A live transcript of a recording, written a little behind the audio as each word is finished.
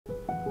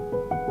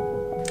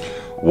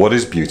What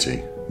is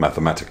beauty,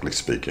 mathematically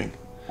speaking?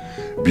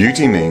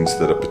 Beauty means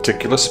that a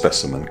particular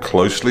specimen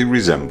closely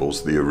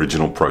resembles the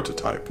original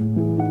prototype.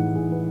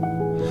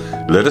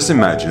 Let us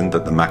imagine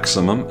that the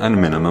maximum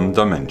and minimum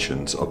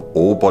dimensions of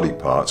all body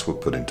parts were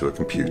put into a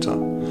computer.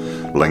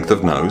 Length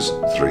of nose,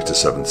 3 to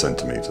 7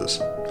 centimeters.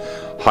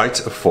 Height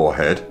of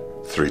forehead,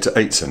 3 to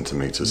 8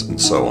 centimeters, and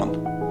so on.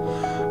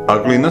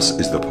 Ugliness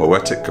is the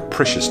poetic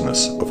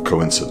capriciousness of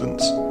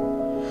coincidence.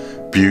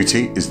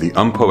 Beauty is the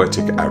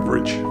unpoetic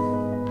average.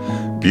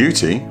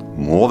 Beauty,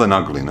 more than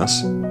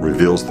ugliness,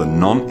 reveals the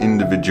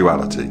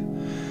non-individuality,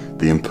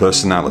 the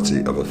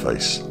impersonality of a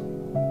face.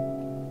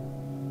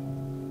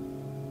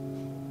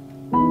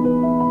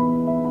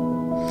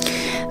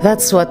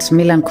 That's what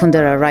Milan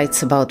Kundera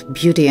writes about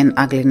beauty and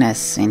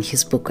ugliness in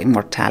his book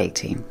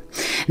Immortality.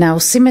 Now,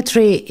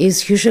 symmetry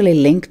is usually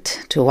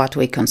linked to what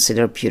we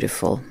consider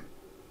beautiful.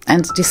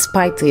 And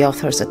despite the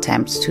author's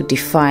attempts to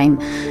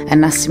define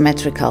an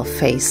asymmetrical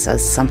face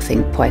as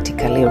something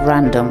poetically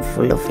random,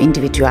 full of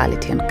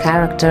individuality and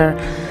character,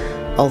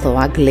 although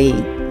ugly,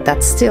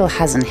 that still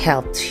hasn't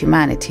helped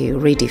humanity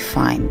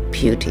redefine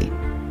beauty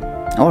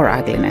or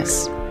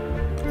ugliness.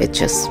 It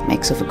just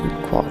makes of a good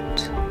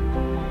quote.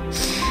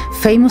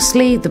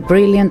 Famously, the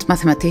brilliant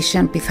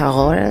mathematician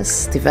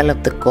Pythagoras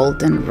developed the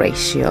golden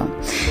ratio,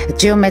 a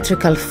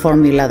geometrical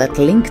formula that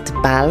linked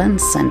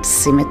balance and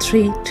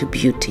symmetry to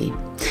beauty.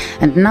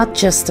 And not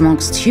just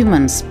amongst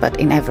humans, but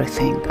in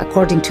everything.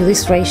 According to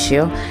this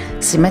ratio,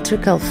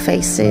 symmetrical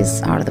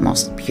faces are the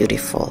most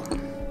beautiful.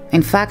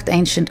 In fact,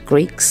 ancient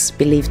Greeks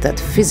believed that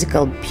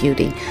physical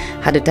beauty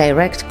had a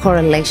direct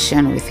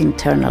correlation with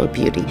internal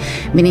beauty,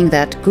 meaning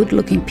that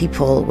good-looking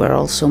people were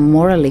also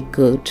morally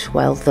good,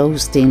 while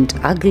those deemed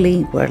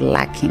ugly were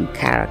lacking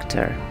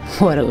character.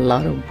 What a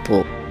lot of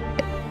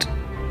bullshit.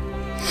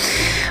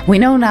 We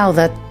know now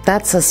that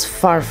that's as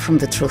far from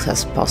the truth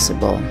as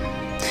possible.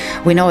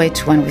 We know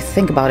it when we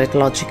think about it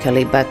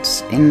logically,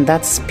 but in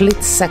that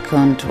split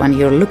second when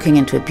you're looking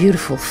into a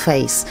beautiful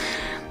face,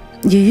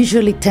 you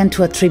usually tend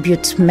to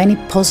attribute many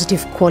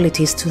positive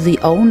qualities to the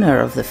owner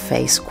of the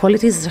face,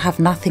 qualities that have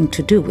nothing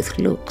to do with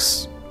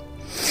looks.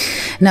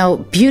 Now,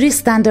 beauty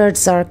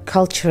standards are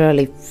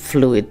culturally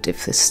fluid,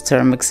 if this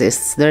term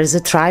exists. There is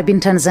a tribe in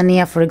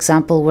Tanzania, for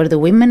example, where the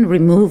women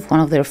remove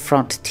one of their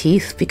front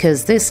teeth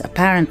because this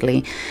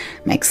apparently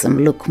makes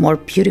them look more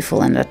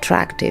beautiful and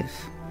attractive.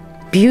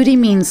 Beauty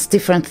means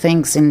different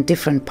things in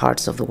different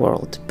parts of the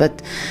world, but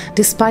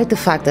despite the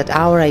fact that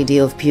our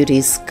idea of beauty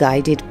is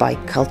guided by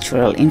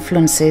cultural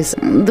influences,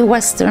 the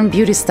Western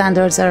beauty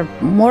standards are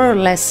more or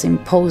less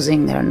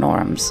imposing their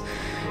norms,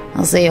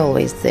 as they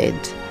always did.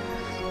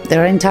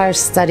 There are entire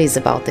studies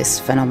about this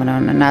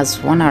phenomenon, and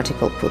as one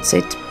article puts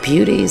it,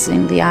 beauty is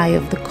in the eye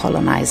of the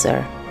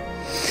colonizer.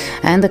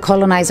 And the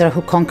colonizer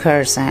who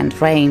conquers and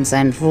reigns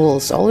and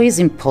rules always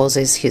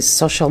imposes his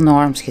social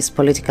norms, his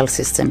political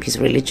system, his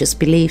religious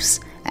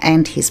beliefs,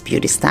 and his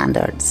beauty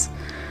standards.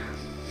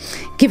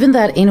 Given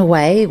that, in a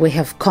way, we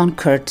have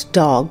conquered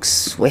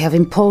dogs, we have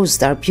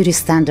imposed our beauty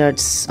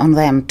standards on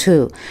them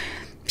too.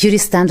 Beauty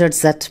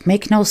standards that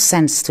make no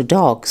sense to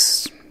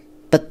dogs,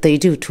 but they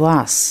do to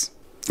us.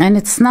 And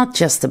it's not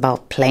just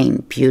about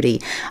plain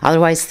beauty,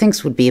 otherwise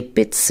things would be a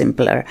bit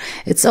simpler.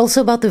 It's also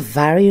about the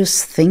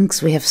various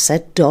things we have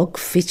set dog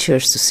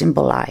features to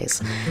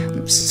symbolize.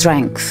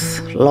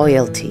 Strength,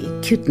 loyalty,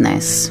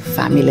 cuteness,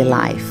 family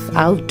life,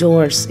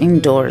 outdoors,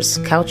 indoors,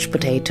 couch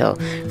potato,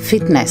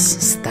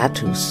 fitness,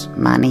 status,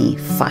 money,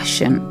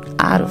 fashion,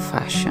 out of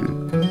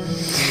fashion.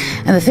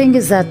 And the thing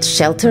is that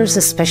shelters,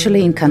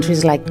 especially in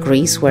countries like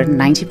Greece, where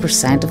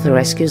 90% of the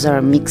rescues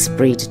are mixed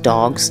breed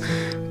dogs,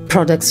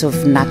 products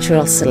of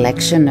natural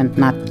selection and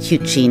not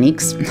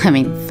eugenics,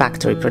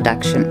 factory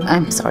production.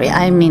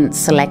 I mean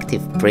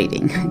selective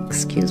breeding.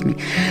 Excuse me.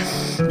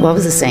 What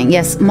was I saying?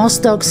 Yes,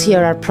 most dogs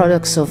here are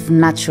products of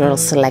natural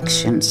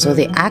selection, so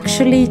they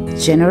actually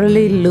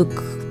generally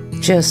look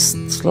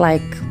just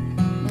like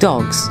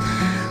dogs.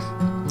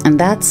 And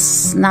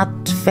that's not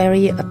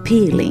very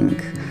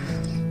appealing.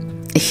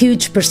 A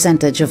huge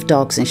percentage of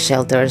dogs in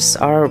shelters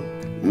are,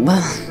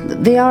 well,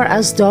 they are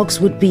as dogs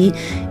would be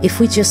if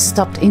we just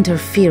stopped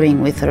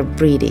interfering with their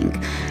breeding.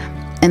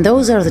 And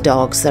those are the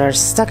dogs that are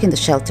stuck in the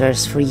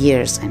shelters for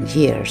years and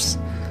years.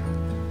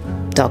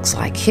 Dogs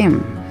like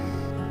him.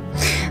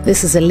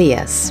 This is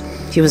Elias.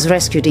 He was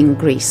rescued in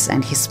Greece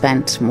and he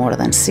spent more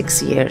than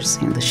 6 years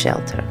in the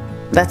shelter.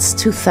 That's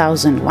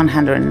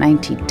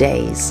 2,190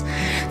 days,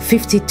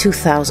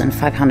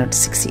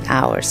 52,560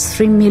 hours,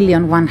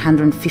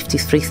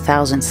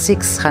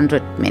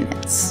 3,153,600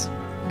 minutes.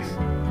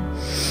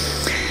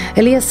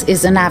 Elias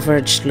is an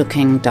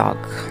average-looking dog.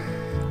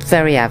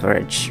 Very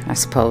average, I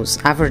suppose.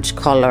 Average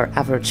color,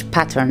 average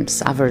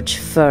patterns, average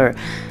fur.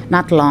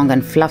 Not long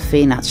and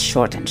fluffy, not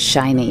short and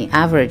shiny.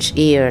 Average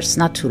ears,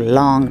 not too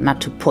long,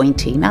 not too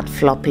pointy, not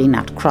floppy,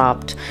 not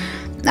cropped.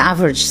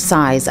 Average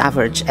size,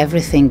 average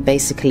everything,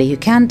 basically. You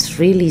can't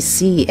really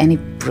see any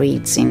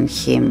breeds in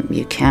him.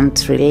 You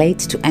can't relate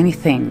to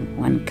anything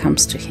when it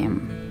comes to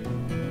him.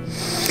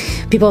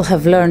 People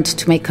have learned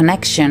to make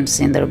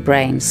connections in their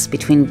brains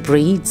between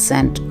breeds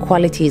and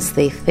qualities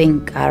they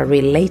think are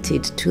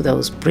related to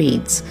those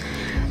breeds.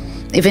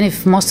 Even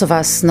if most of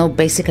us know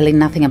basically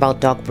nothing about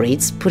dog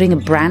breeds, putting a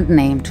brand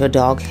name to a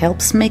dog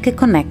helps make a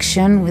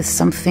connection with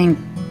something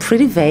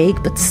pretty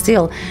vague, but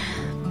still,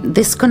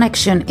 this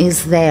connection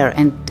is there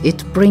and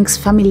it brings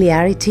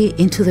familiarity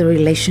into the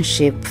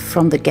relationship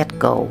from the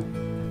get-go.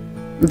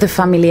 The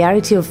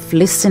familiarity of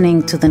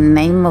listening to the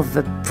name of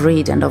a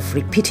breed and of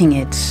repeating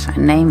it, a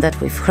name that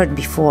we've heard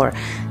before,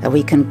 that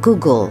we can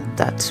Google,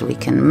 that we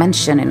can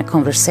mention in a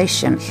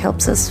conversation,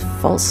 helps us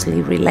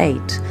falsely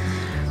relate.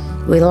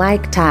 We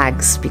like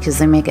tags because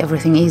they make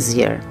everything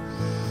easier.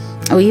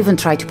 We even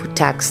try to put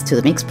tags to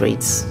the mixed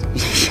breeds.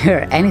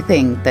 Here,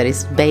 anything that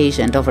is beige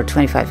and over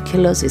 25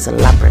 kilos is a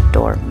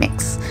Labrador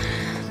mix.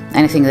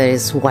 Anything that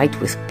is white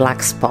with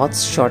black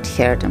spots,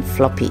 short-haired and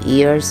floppy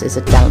ears is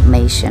a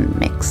Dalmatian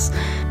mix.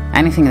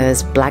 Anything that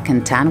is black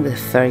and tan with a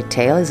furry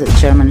tail is a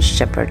German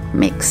Shepherd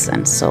mix,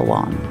 and so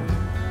on.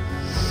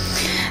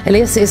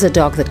 Elias is a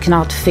dog that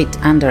cannot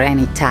fit under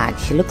any tag.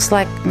 He looks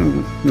like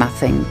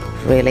nothing,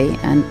 really.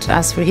 And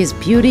as for his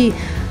beauty,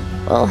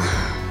 well,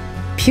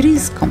 beauty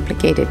is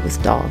complicated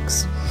with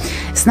dogs.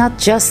 It's not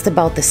just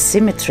about the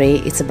symmetry,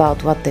 it's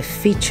about what the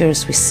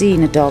features we see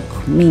in a dog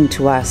mean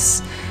to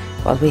us,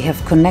 what we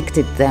have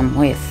connected them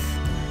with,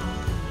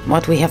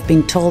 what we have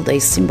been told they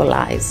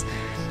symbolize,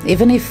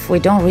 even if we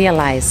don't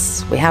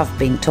realize we have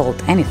been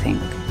told anything.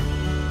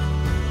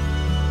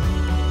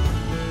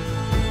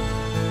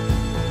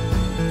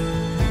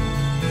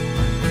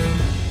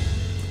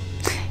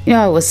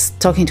 I was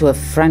talking to a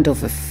friend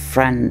of a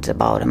friend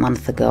about a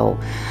month ago.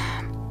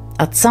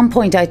 At some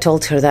point I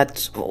told her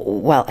that,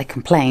 I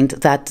complained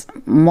that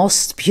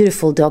most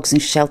beautiful dogs in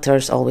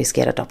shelters always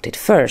get adopted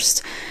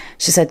first.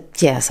 She said,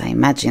 yes, I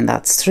imagine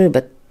that's true,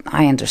 but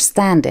I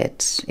understand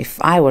it.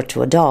 If I were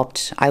to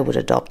adopt, I would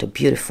adopt a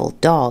beautiful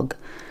dog.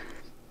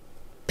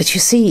 But you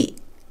see,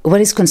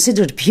 what is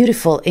considered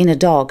beautiful in a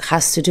dog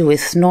has to do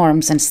with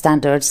norms and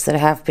standards that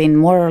have been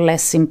more or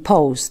less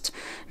imposed.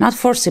 Not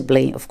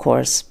forcibly, of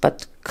course,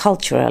 but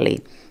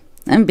culturally.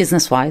 And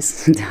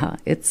business-wise,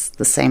 it's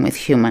the same with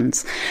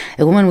humans.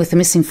 A woman with a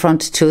missing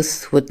front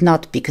tooth would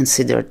not be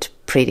considered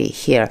pretty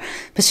here,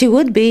 but she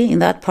would be in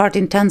that part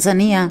in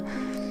Tanzania.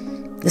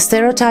 The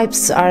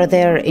stereotypes are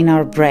there in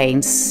our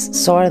brains,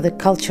 so are the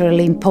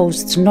culturally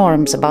imposed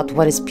norms about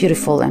what is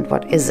beautiful and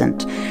what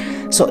isn't.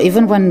 So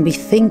even when we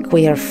think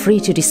we are free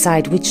to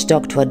decide which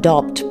dog to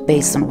adopt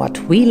based on what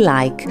we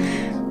like,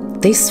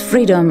 this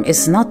freedom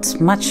is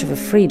not much of a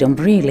freedom,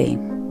 really.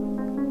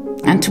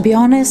 And to be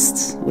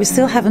honest, we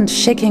still haven't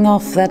shaken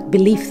off that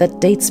belief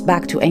that dates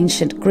back to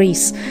ancient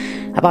Greece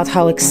about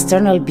how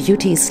external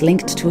beauty is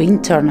linked to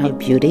internal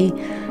beauty.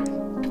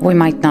 We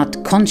might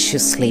not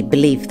consciously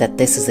believe that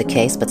this is the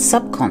case, but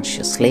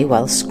subconsciously,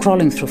 while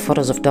scrolling through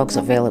photos of dogs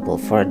available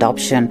for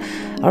adoption,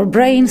 our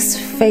brains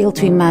fail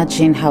to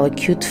imagine how a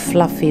cute,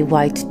 fluffy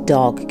white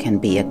dog can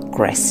be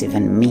aggressive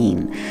and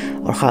mean,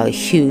 or how a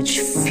huge,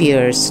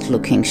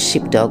 fierce-looking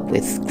sheepdog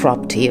with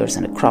cropped ears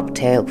and a cropped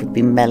tail would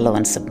be mellow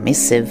and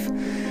submissive.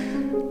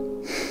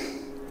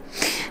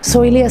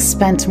 So Elias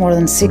spent more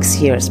than 6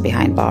 years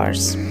behind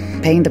bars,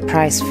 paying the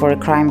price for a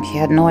crime he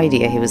had no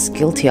idea he was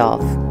guilty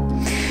of.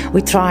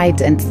 We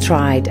tried and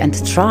tried and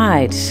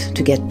tried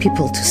to get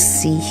people to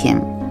see him,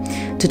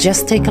 to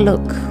just take a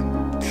look.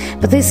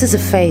 But this is a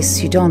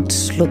face you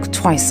don't look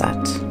twice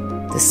at.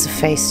 This is a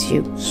face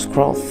you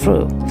scroll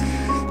through.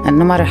 And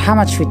no matter how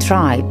much we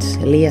tried,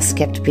 Elias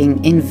kept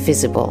being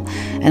invisible.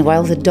 And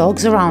while the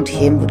dogs around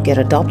him would get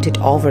adopted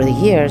over the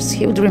years,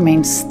 he would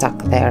remain stuck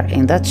there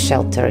in that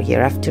shelter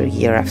year after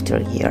year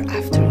after year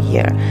after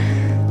year.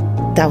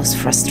 That was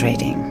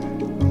frustrating.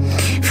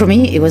 For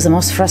me, it was the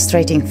most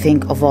frustrating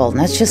thing of all,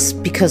 not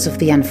just because of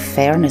the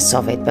unfairness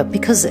of it, but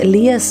because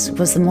Elias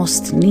was the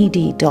most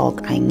needy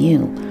dog I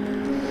knew.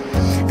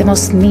 The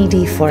most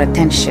needy for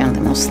attention,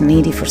 the most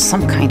needy for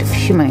some kind of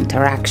human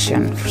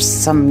interaction, for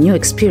some new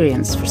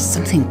experience, for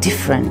something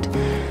different.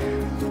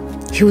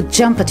 He would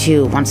jump at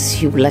you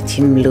once you let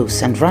him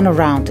loose and run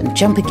around and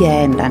jump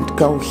again and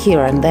go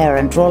here and there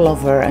and roll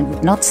over and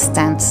would not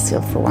stand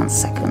still for 1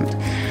 second.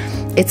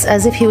 It's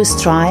as if he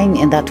was trying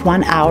in that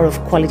 1 hour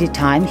of quality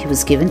time he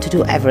was given to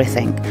do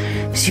everything,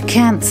 because you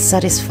can't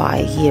satisfy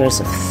years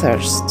of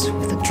thirst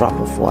with a drop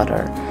of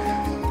water.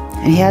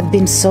 And he had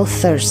been so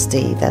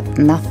thirsty that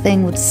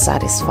nothing would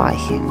satisfy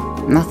him.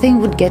 Nothing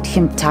would get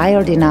him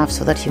tired enough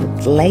so that he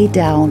would lay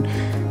down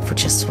for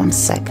just 1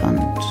 second,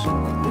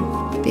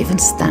 even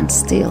stand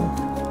still.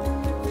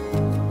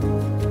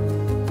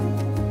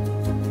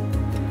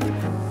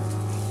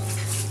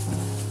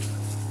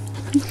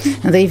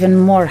 And the even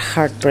more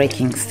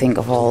heartbreaking thing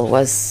of all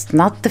was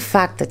not the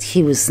fact that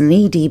he was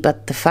needy,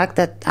 but the fact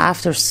that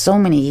after so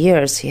many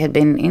years he had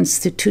been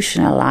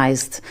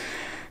institutionalized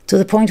to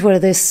the point where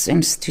this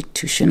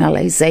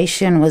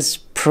institutionalization was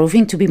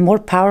proving to be more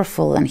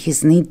powerful than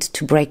his need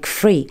to break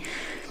free.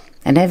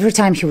 And every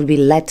time he would be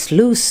let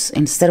loose,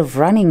 instead of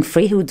running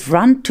free, he would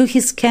run to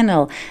his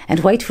kennel and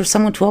wait for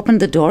someone to open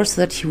the door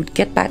so that he would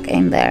get back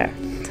in there.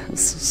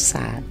 So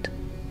sad.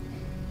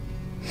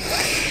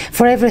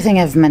 For everything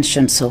I've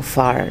mentioned so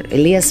far,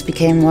 Elias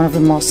became one of the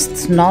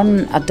most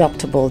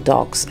non-adoptable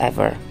dogs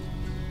ever.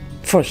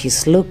 For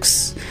his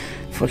looks,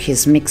 for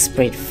his mixed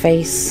breed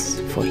face,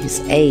 for his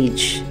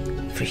age,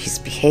 for his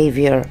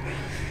behavior.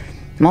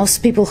 Most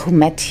people who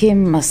met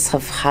him must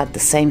have had the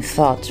same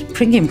thought: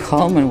 bring him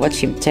home and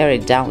watch him tear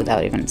it down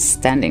without even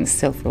standing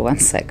still for 1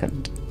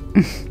 second.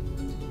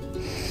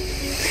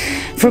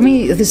 For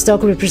me, this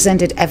dog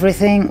represented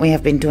everything we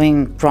have been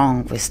doing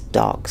wrong with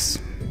dogs.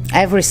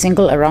 Every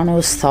single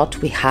erroneous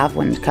thought we have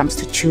when it comes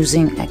to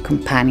choosing a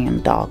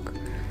companion dog,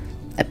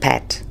 a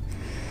pet.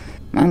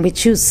 When we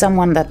choose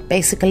someone that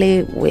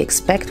basically we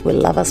expect will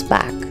love us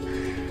back.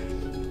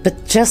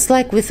 But just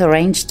like with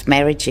arranged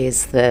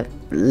marriages, the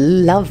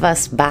love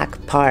us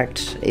back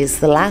part is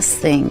the last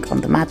thing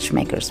on the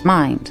matchmaker's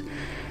mind.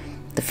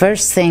 The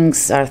first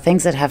things are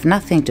things that have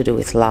nothing to do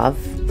with love.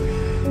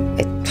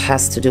 It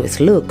has to do with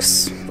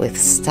looks, with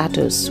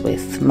status,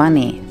 with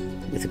money,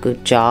 with a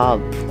good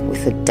job,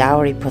 with a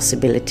dowry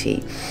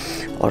possibility,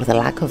 or the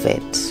lack of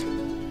it.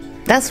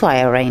 That's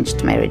why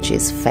arranged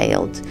marriages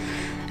failed.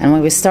 And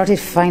when we started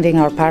finding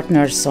our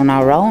partners on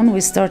our own,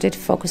 we started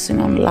focusing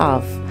on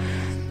love.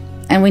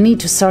 And we need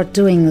to start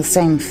doing the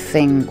same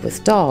thing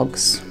with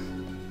dogs.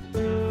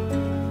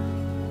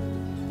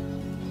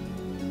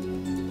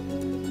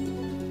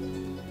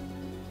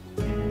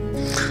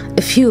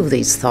 A few of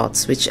these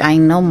thoughts, which I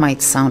know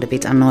might sound a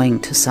bit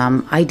annoying to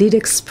some, I did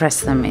express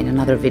them in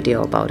another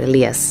video about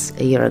Elias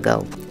a year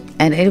ago.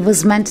 And it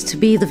was meant to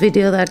be the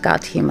video that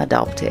got him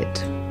adopted.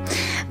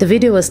 The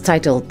video was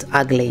titled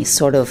Ugly,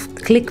 sort of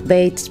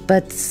clickbait,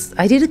 but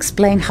I did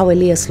explain how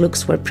Elias'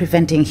 looks were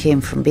preventing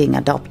him from being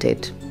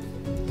adopted.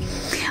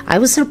 I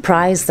was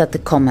surprised at the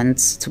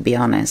comments, to be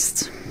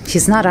honest.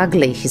 He's not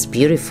ugly, he's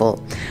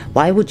beautiful.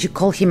 Why would you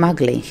call him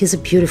ugly? He's a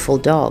beautiful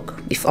dog.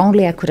 If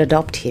only I could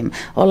adopt him.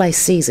 All I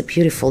see is a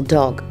beautiful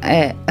dog.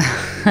 I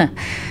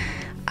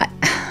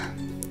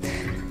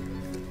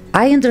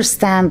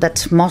understand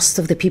that most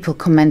of the people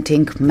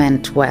commenting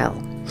meant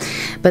well.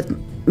 But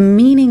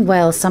meaning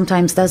well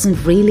sometimes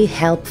doesn't really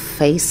help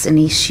face an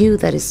issue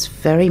that is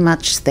very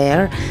much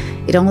there.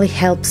 It only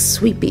helps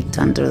sweep it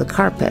under the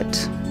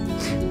carpet.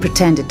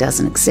 Pretend it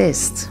doesn't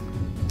exist.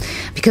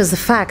 Because the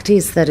fact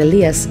is that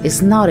Elias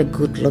is not a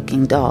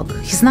good-looking dog.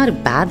 He's not a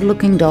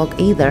bad-looking dog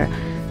either.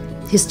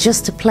 He's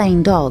just a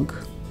plain dog.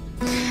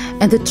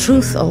 And the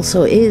truth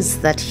also is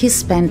that he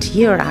spent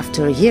year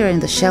after year in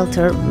the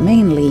shelter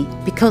mainly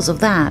because of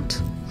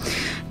that.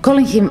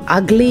 Calling him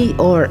ugly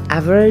or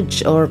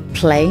average or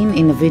plain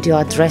in a video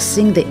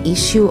addressing the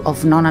issue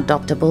of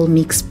non-adoptable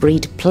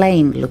mixed-breed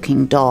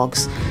plain-looking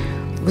dogs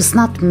was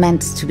not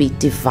meant to be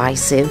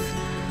divisive.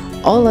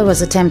 All I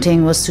was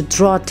attempting was to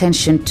draw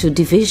attention to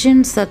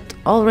divisions that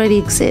already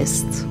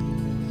exist.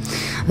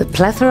 The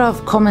plethora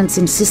of comments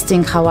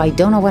insisting how I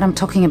don't know what I'm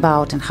talking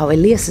about and how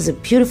Elias is a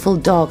beautiful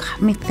dog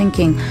had me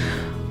thinking,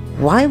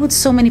 why would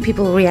so many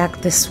people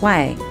react this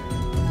way?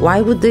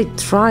 Why would they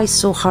try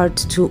so hard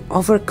to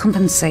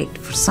overcompensate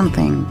for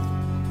something?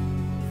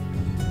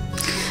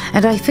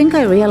 And I think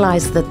I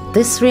realized that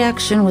this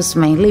reaction was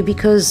mainly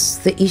because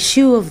the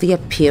issue of the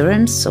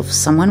appearance of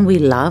someone we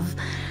love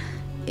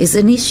is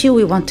an issue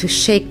we want to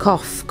shake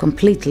off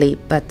completely,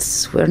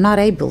 but we're not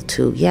able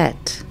to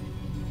yet.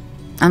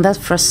 And that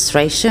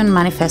frustration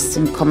manifests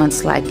in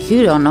comments like,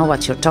 you don't know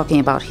what you're talking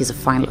about, he's a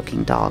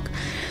fine-looking dog.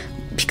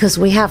 Because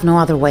we have no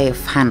other way of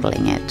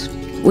handling it.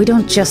 We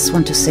don't just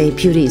want to say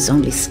beauty is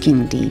only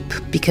skin deep,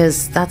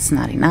 because that's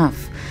not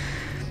enough.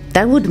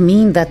 That would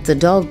mean that the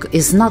dog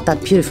is not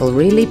that beautiful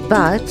really,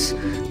 but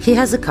he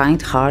has a kind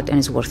heart and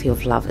is worthy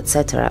of love,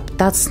 etc.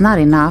 That's not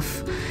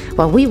enough.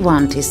 What we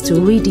want is to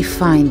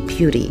redefine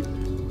beauty,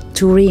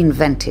 to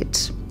reinvent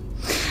it.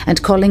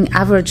 And calling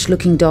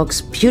average-looking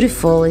dogs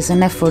beautiful is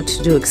an effort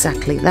to do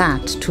exactly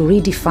that, to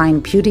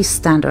redefine beauty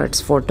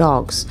standards for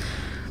dogs,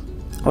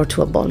 or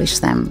to abolish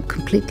them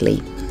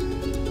completely.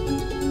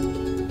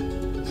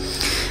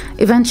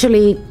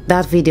 Eventually,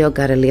 that video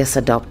got Elias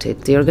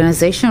adopted. The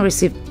organization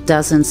received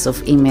dozens of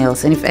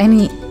emails, and if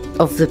any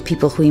of the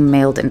people who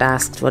emailed and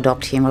asked to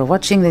adopt him are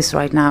watching this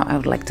right now, I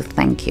would like to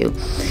thank you.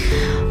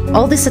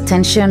 All this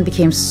attention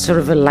became sort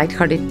of a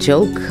lighthearted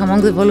joke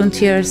among the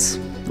volunteers.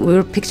 We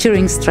were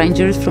picturing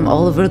strangers from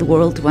all over the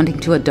world wanting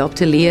to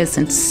adopt Elias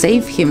and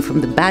save him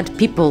from the bad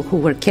people who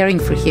were caring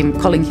for him,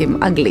 calling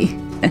him ugly.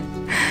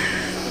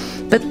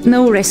 But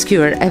no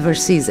rescuer ever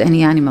sees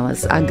any animal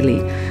as ugly.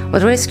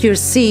 What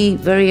rescuers see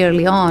very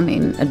early on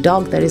in a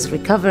dog that is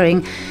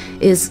recovering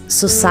is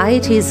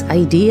society's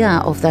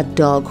idea of that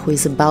dog who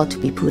is about to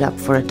be put up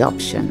for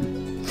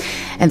adoption.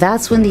 And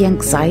that's when the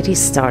anxiety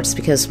starts,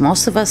 because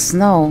most of us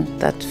know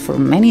that for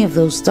many of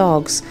those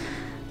dogs,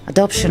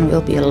 adoption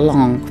will be a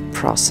long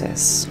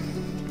process.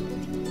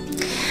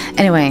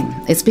 Anyway,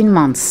 it's been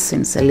months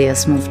since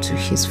Elias moved to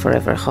his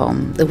forever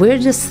home. The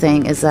weirdest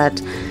thing is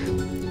that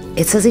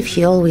it's as if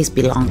he always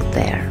belonged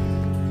there.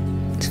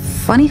 It's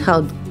funny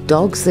how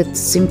dogs that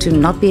seem to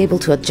not be able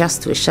to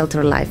adjust to a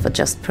shelter life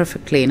adjust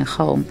perfectly in a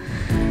home.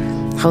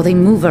 how they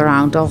move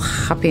around all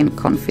happy and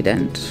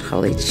confident,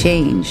 how they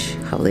change,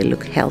 how they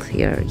look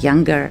healthier,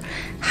 younger,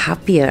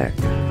 happier.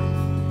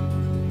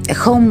 A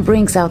home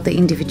brings out the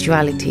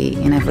individuality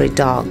in every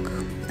dog,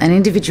 an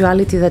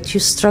individuality that you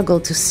struggle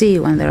to see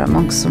when they're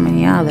amongst so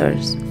many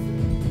others.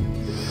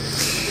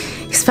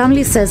 His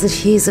family says that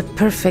he is a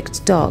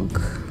perfect dog.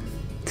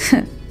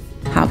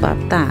 How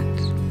about that?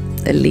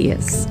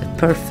 Elias, a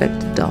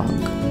perfect dog.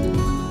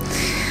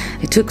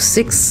 It took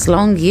 6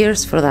 long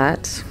years for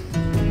that,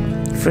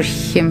 for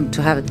him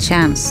to have a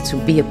chance to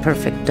be a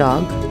perfect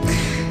dog.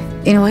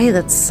 In a way,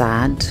 that's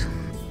sad.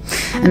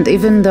 And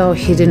even though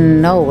he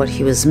didn't know what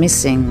he was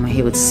missing,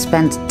 he would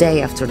spend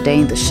day after day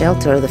in the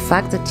shelter, the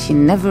fact that he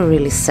never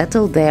really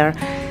settled there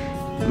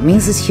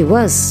means that he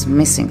was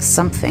missing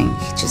something.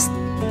 He just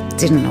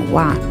didn't know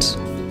what.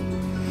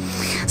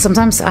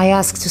 Sometimes I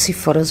ask to see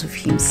photos of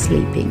him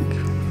sleeping.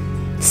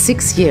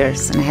 6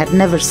 years, and I had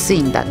never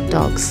seen that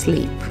dog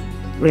sleep,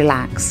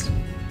 relaxed.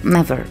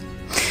 Never.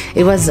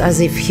 It was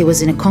as if he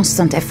was in a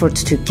constant effort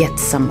to get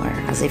somewhere,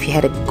 as if he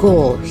had a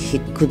goal he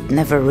could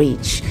never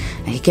reach,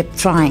 and he kept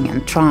trying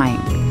and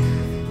trying.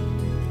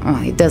 Oh,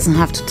 he doesn't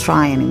have to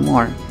try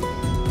anymore,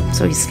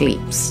 so he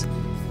sleeps.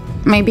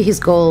 Maybe his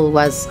goal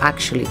was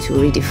actually to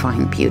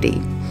redefine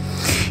beauty.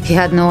 He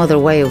had no other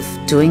way of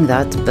doing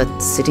that but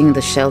sitting in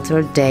the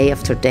shelter day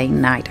after day,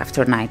 night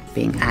after night,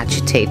 being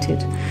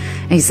agitated.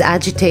 And his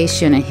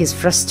agitation and his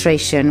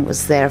frustration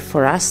was there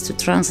for us to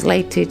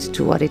translate it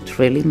to what it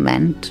really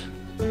meant.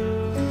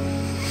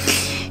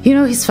 You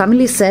know, his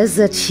family says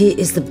that he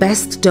is the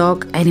best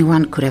dog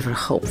anyone could ever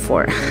hope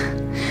for.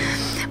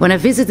 When I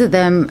visited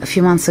them a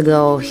few months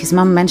ago, his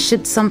mom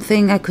mentioned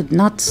something I could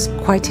not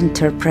quite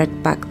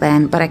interpret back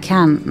then, but I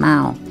can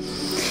now.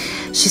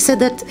 She said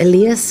that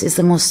Elias is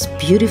the most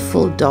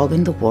beautiful dog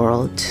in the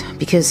world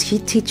because he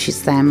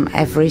teaches them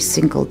every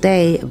single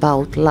day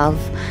about love,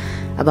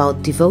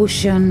 about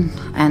devotion,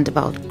 and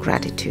about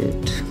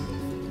gratitude.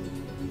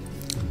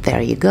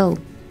 There you go.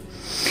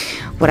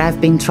 What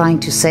I've been trying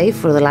to say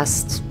for the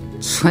last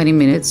 20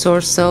 minutes or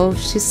so,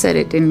 she said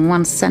it in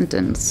one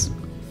sentence.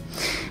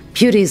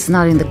 Beauty is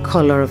not in the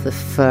color of the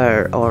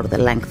fur or the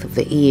length of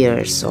the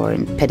ears or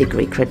in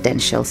pedigree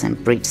credentials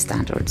and breed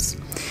standards.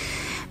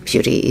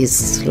 Beauty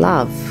is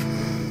love.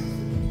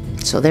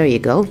 So there you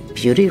go,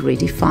 beauty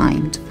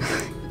redefined.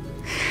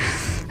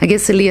 I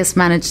guess Elias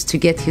managed to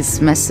get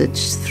his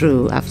message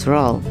through after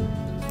all.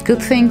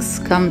 Good things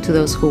come to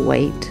those who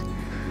wait.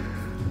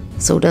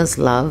 So does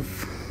love,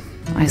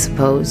 I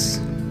suppose.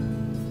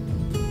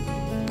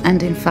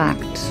 And in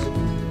fact,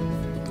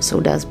 so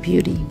does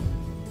beauty.